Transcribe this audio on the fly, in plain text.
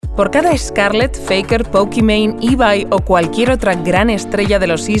Por cada Scarlett, Faker, Pokimane, Ibai o cualquier otra gran estrella de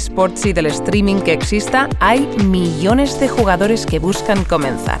los eSports y del streaming que exista, hay millones de jugadores que buscan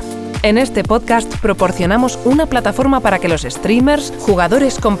comenzar. En este podcast proporcionamos una plataforma para que los streamers,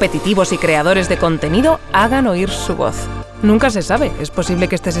 jugadores competitivos y creadores de contenido hagan oír su voz. Nunca se sabe, es posible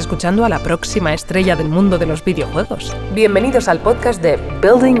que estés escuchando a la próxima estrella del mundo de los videojuegos. Bienvenidos al podcast de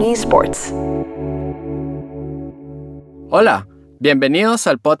Building Esports. Hola, bienvenidos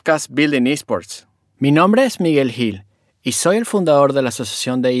al podcast Building Esports. Mi nombre es Miguel Gil y soy el fundador de la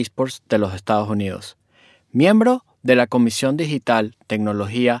Asociación de Esports de los Estados Unidos, miembro de la Comisión Digital,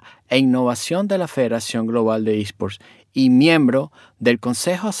 Tecnología e Innovación de la Federación Global de Esports y miembro del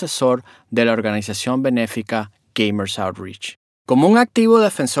Consejo Asesor de la organización benéfica Gamers Outreach. Como un activo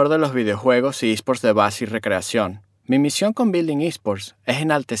defensor de los videojuegos y esports de base y recreación, mi misión con Building Esports es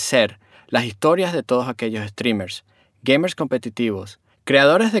enaltecer las historias de todos aquellos streamers, gamers competitivos,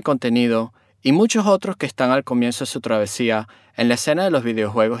 creadores de contenido y muchos otros que están al comienzo de su travesía en la escena de los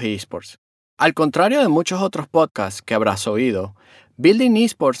videojuegos y esports. Al contrario de muchos otros podcasts que habrás oído, Building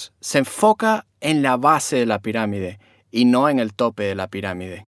Esports se enfoca en la base de la pirámide y no en el tope de la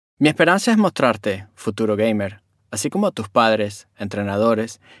pirámide. Mi esperanza es mostrarte, futuro gamer, así como a tus padres,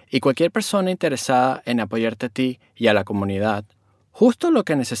 entrenadores y cualquier persona interesada en apoyarte a ti y a la comunidad, justo lo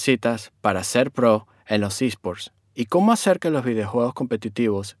que necesitas para ser pro en los esports y cómo hacer que los videojuegos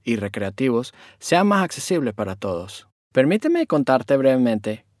competitivos y recreativos sean más accesibles para todos. Permíteme contarte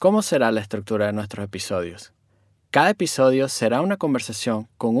brevemente cómo será la estructura de nuestros episodios. Cada episodio será una conversación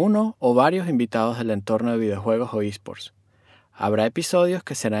con uno o varios invitados del entorno de videojuegos o esports. Habrá episodios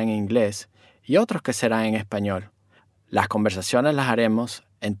que serán en inglés y otros que serán en español. Las conversaciones las haremos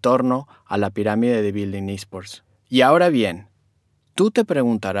en torno a la pirámide de Building Esports. Y ahora bien, tú te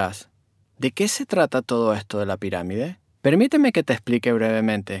preguntarás, ¿de qué se trata todo esto de la pirámide? Permíteme que te explique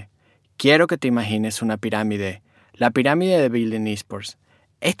brevemente. Quiero que te imagines una pirámide, la pirámide de Building Esports.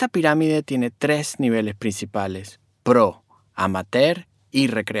 Esta pirámide tiene 3 niveles principales: pro, amateur y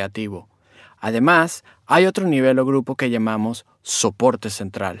recreativo. Además, hay otro nivel o grupo que llamamos soporte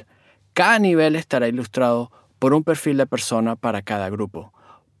central. Cada nivel estará ilustrado por un perfil de persona para cada grupo.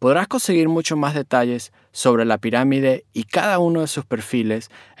 Podrás conseguir muchos más detalles sobre la pirámide y cada uno de sus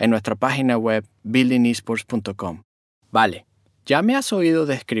perfiles en nuestra página web buildingesports.com. Vale, ya me has oído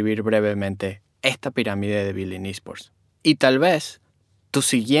describir brevemente esta pirámide de Building Esports. Y tal vez tu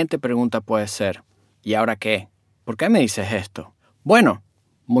siguiente pregunta puede ser, ¿y ahora qué? ¿Por qué me dices esto? Bueno,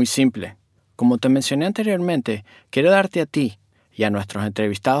 muy simple. Como te mencioné anteriormente, quiero darte a ti y a nuestros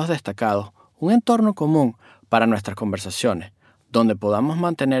entrevistados destacados un entorno común para nuestras conversaciones, donde podamos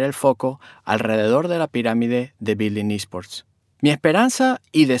mantener el foco alrededor de la pirámide de Building Esports. Mi esperanza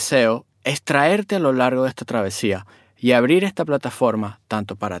y deseo es traerte a lo largo de esta travesía y abrir esta plataforma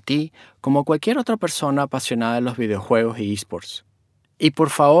tanto para ti como cualquier otra persona apasionada de los videojuegos y esports. Y por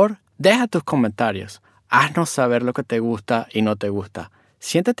favor, deja tus comentarios, haznos saber lo que te gusta y no te gusta.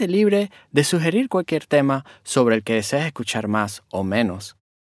 Siéntate libre de sugerir cualquier tema sobre el que desees escuchar más o menos.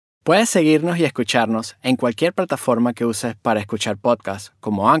 Puedes seguirnos y escucharnos en cualquier plataforma que uses para escuchar podcasts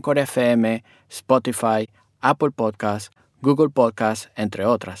como Anchor FM, Spotify, Apple Podcasts, Google Podcasts, entre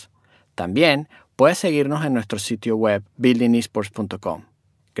otras. También puedes seguirnos en nuestro sitio web buildingesports.com.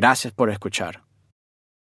 Gracias por escuchar.